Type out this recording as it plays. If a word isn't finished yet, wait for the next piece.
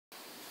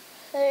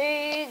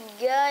Hey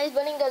guys,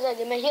 Burning Gaza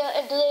Gamer here,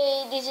 and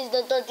today this is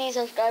the 30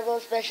 subscriber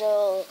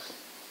special.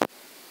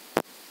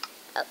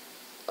 Okay,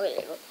 there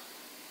you go.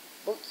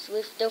 Books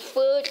with the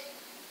food.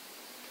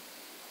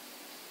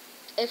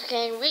 If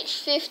can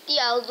reach 50,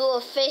 I'll do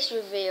a face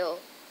reveal.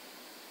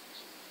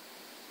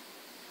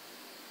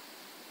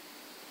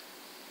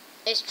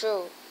 It's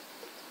true.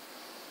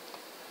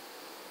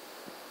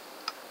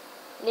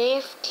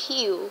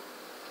 Neptune.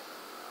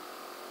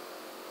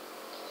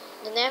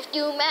 The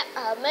Neptune map,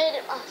 I made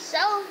it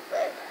myself.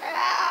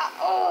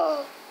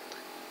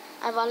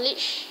 I've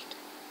unleashed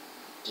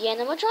the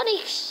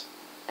animatronics.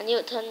 I need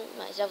to turn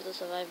myself to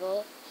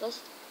survival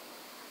first.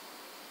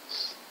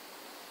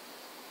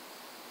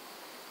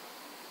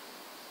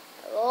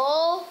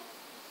 Hello?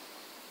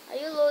 Are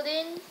you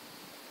loading?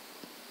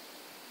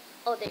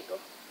 Oh, there you go.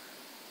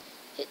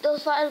 Hit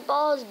those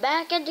fireballs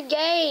back at the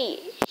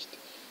gate.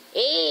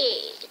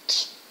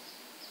 8.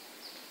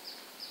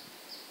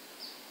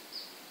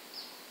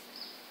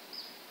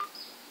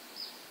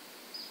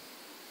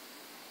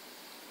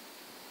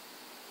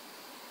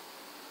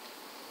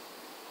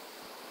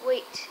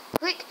 Wait,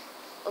 quick.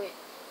 Okay.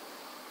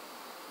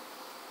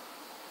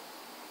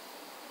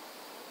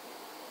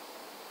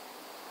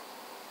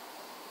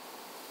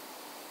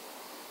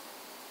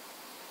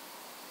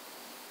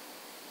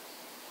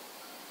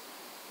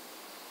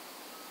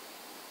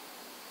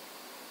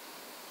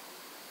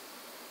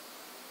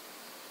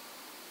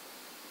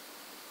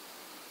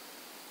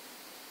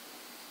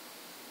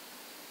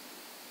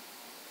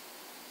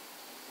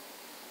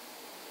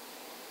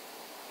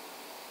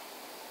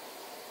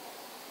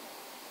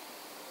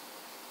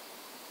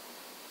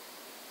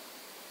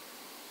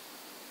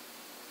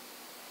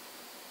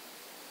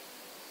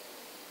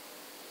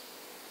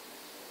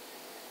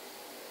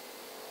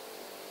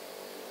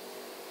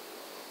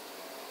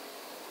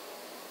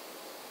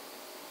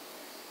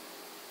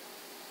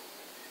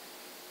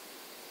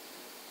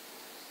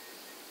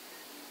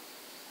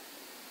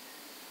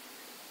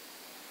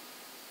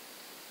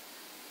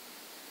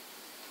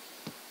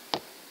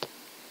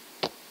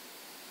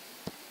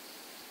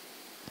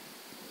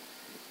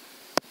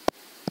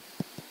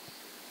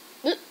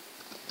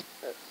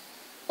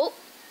 Oh,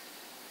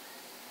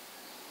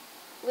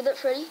 with that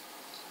Freddy.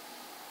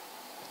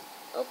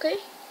 Okay.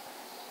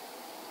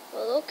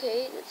 Well,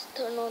 okay. Let's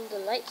turn on the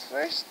lights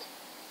first.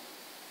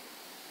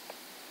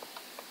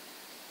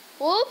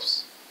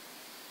 Whoops.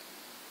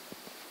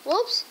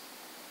 Whoops.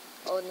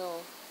 Oh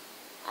no.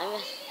 I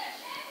missed.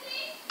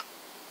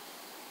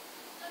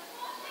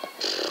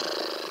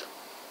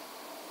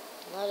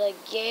 Not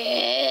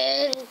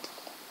again.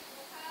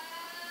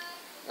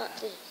 Not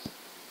this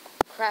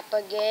crap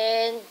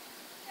again.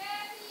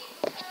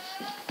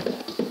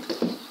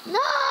 No.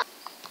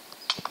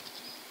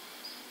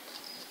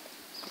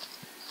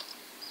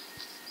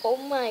 Oh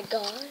my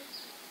god.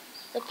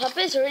 The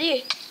puppet's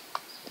already.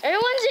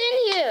 Everyone's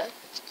in here.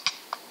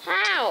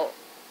 How?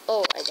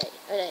 Oh, I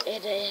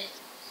died.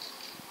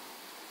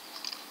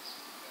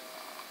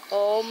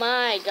 Oh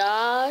my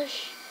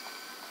gosh.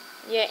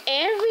 You're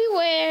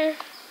everywhere.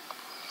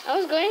 I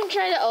was going to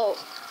try to. Oh.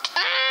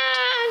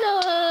 Ah,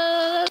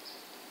 no.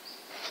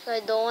 So I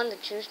don't want to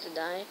choose to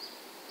die.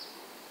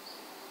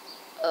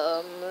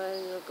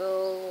 Let's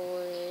go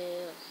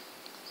with.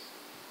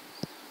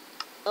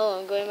 Oh,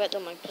 I'm going back to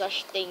my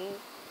plush thing.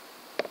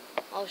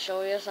 I'll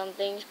show you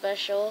something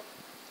special.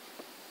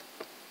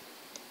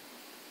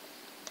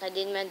 I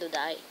didn't mean to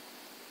die.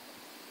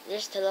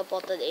 Just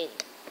teleported in.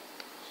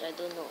 So I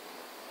don't know.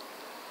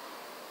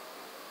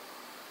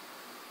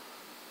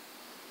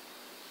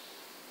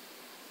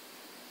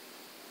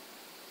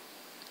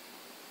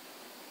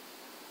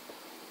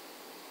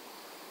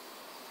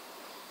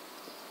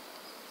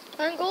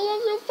 I'm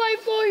going to fight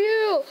for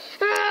you!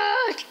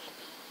 Ah!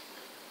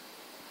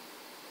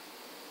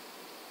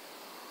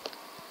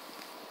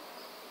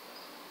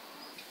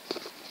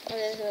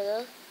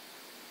 Okay,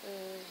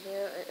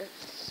 here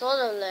it's sort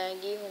of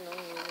laggy for no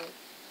reason.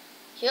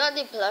 Here are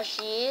the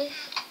plushies.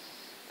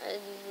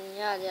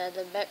 Yeah, they are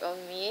the back of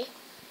me.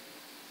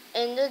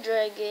 And the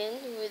dragon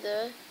with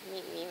the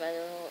meme, I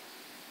don't know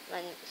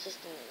my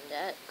system in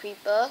that.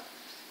 Creeper,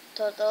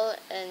 turtle,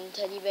 and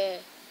teddy bear.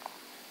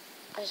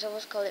 I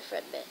suppose call it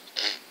Fredbear.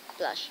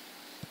 Plush.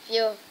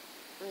 Feel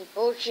the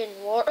potion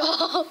wore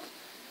off.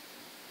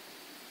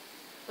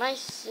 My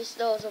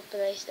sister also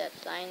plays that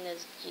line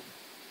as G.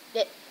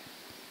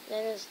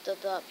 Then there's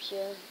turtle up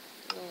here.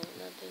 No,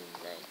 nothing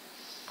like.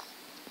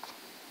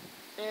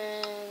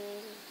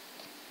 And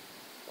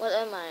what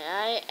am I?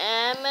 I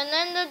am an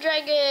ender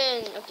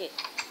dragon. Okay.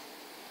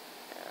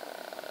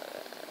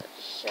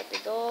 Shut the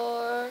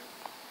door.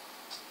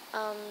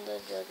 The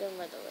dragon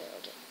by the way.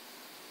 Okay.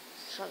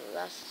 From the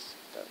last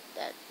of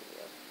that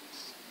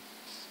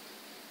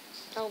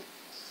video.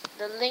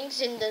 The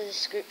link's in the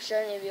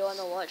description if you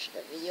wanna watch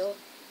the video.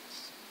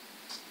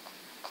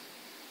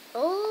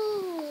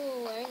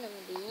 Oh, I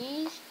remember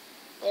these.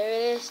 There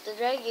it is, the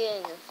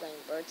dragon, the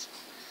flying birds.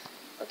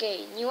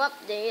 Okay, new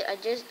update. I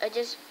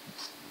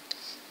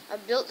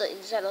built the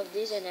inside of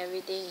this and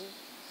everything.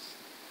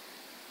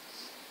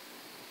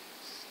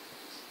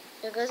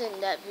 because in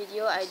that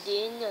video I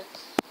didn't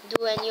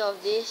do any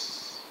of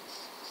this.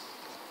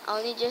 I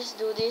only just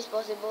do this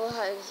possible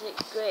hide and seek.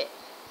 Great.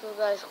 So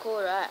guys,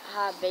 cool, right?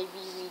 Ha, baby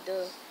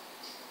reader.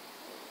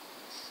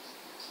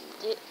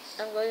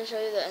 I'm going to show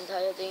you the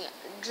entire thing.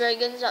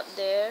 Dragons up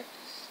there.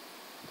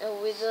 A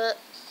wizard.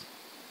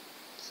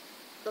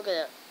 Look at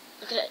that.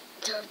 Look at that.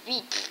 The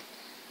beak.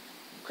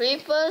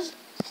 Creepers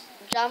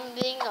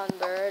jumping on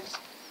birds.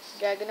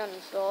 Dragon on the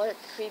floor.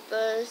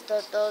 Creepers,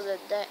 turtles, and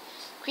that.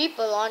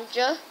 Creeper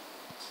launcher.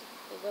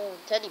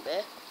 Teddy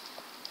bear.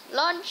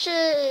 Launch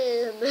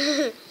him!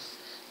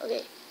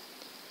 Okay.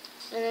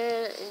 And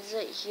then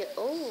inside here.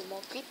 Oh,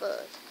 more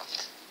creepers.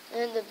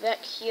 And in the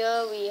back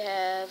here we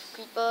have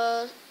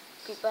creeper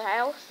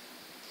house.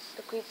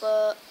 The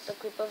creeper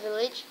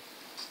village.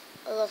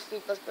 A lot of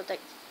creepers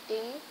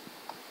protecting,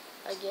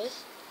 I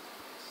guess.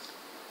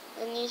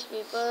 And these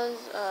creepers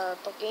are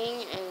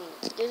talking, and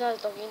this one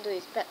is talking to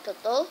his pet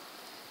turtle.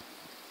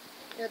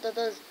 The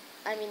turtles,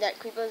 that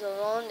creeper's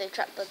alone. They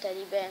trapped the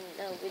teddy bear, and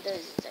the wither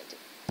is inside too.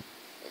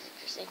 It's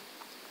interesting.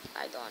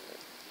 I don't want to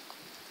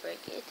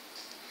break it,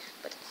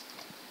 but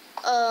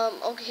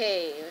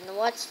okay. And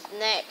what's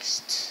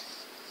next?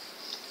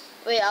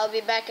 Wait, I'll be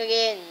back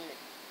again.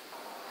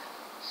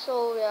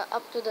 So we are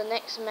up to the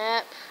next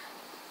map.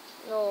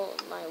 No,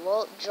 my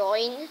world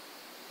join,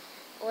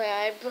 where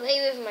I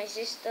play with my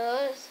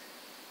sisters.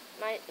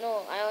 I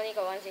only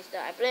got one sister.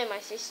 I play with my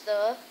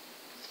sister.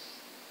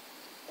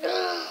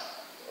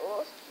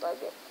 Oh,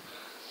 stop it.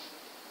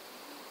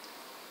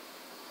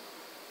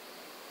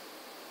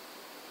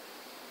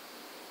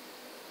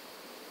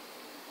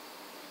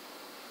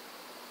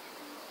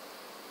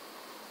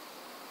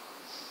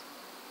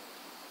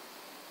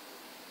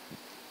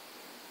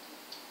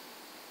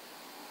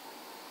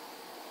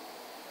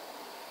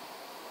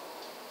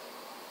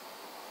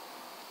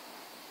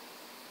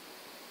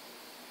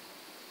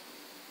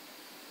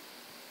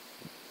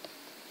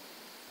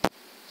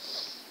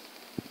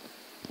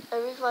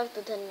 Every 5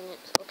 to 10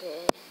 minutes,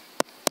 okay.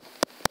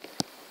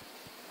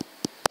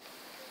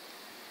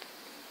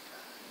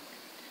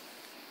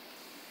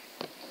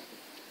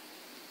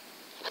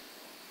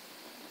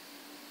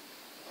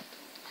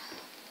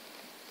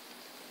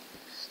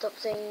 Stop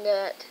saying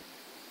that.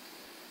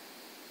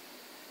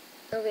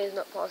 Okay, it's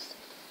not paused.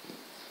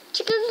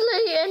 Chickens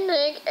lay an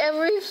egg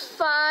every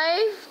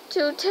 5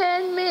 to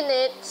 10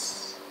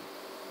 minutes.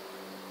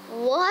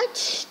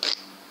 What?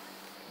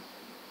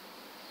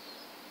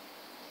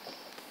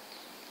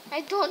 I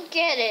don't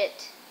get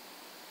it.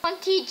 Come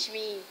teach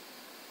me.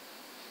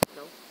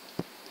 No.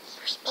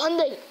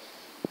 Responding.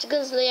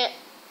 Chickens lay.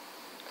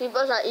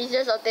 Creepers are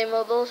easiest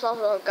obtainable source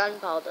of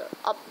gunpowder.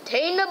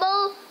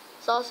 Obtainable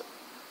source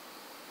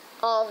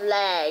of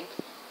lag.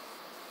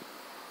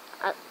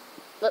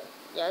 Look,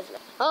 yes.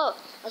 Oh,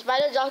 a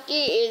spider jockey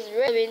is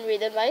being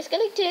ridden by a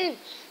skeleton.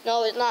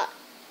 No, it's not.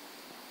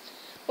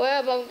 Wear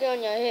a bunker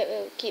on your head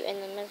will keep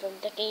enemies from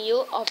attacking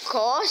you. Of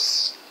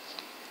course.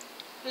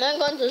 I'm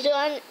going to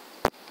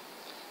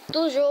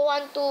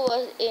 2012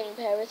 was in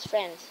Paris,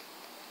 France.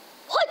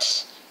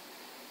 What?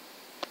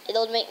 It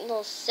don't make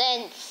no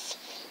sense.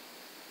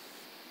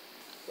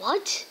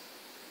 What?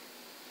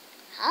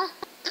 Huh?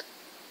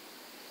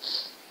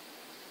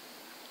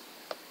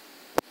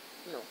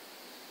 No.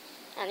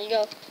 And you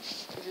go.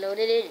 It's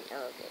loaded in.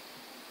 Okay.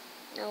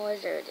 Now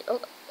where's everything? Oh.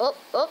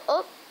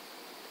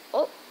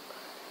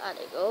 There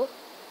you go.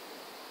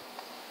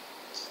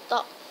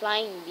 Stop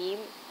flying beam.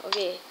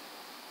 Okay.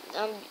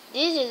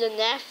 This is the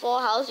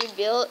NAF4 house we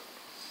built.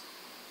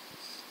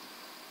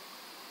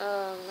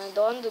 I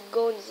don't want to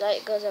go inside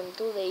because I'm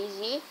too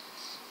lazy.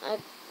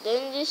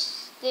 Then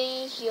this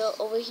thing here,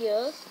 over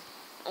here,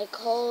 I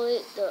call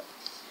it the,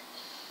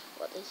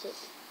 what is it?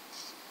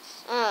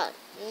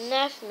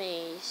 NAF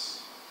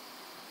maze.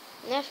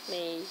 NAF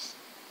maze.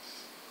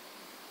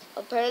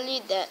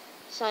 Apparently that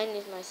sign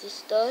is my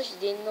sister. She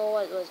didn't know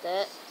what was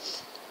that.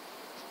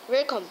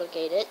 Very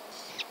complicated.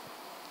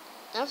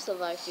 I've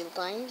survived a few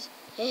times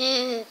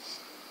when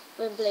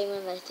playing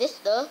with my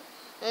sister.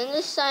 And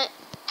this side,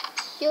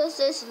 here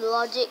says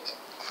logic.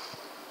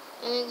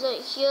 And it's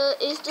like, here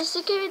is the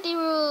security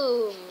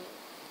room.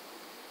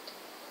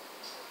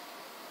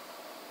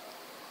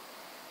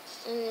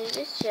 And in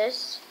this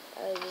chest,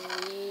 I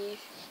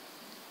believe,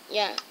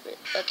 yeah,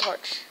 a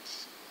torch.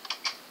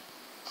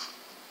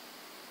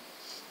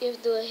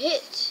 If they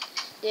hit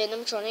the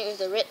animatronic with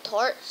the red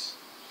torch,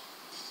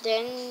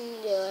 then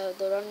they'll have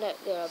to run back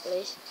their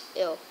place.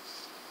 Ew.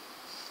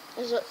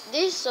 And so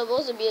this is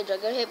supposed to be a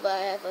dragon head, but I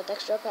have a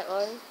texture pack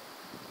on.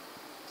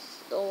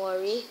 Don't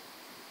worry.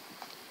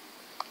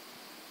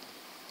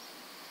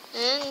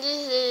 And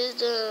this is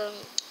the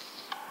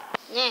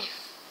NAF.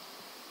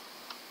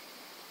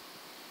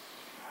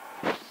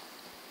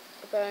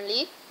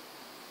 Apparently,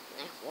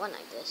 NAF1,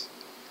 I guess.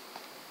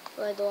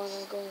 But I don't want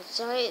to go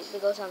inside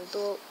because I'm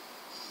too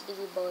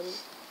busybody.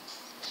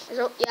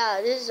 So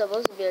yeah, this is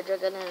supposed to be a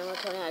dragon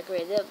animatronic I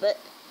created, but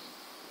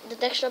the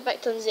texture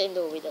pack turns it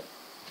into a wither.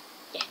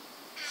 Yeah.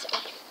 So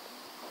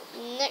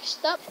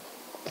next up,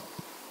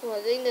 I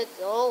think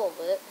that's all of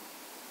it.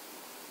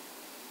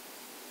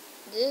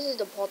 This is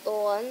the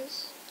portal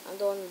ones I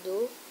don't want to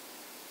do.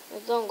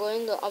 So I'm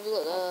going to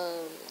upload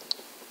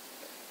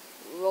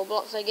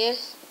Roblox, I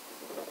guess.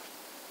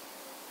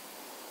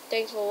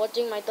 Thanks for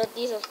watching my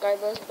 30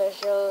 subscribers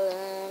special,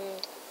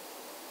 and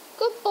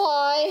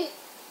goodbye.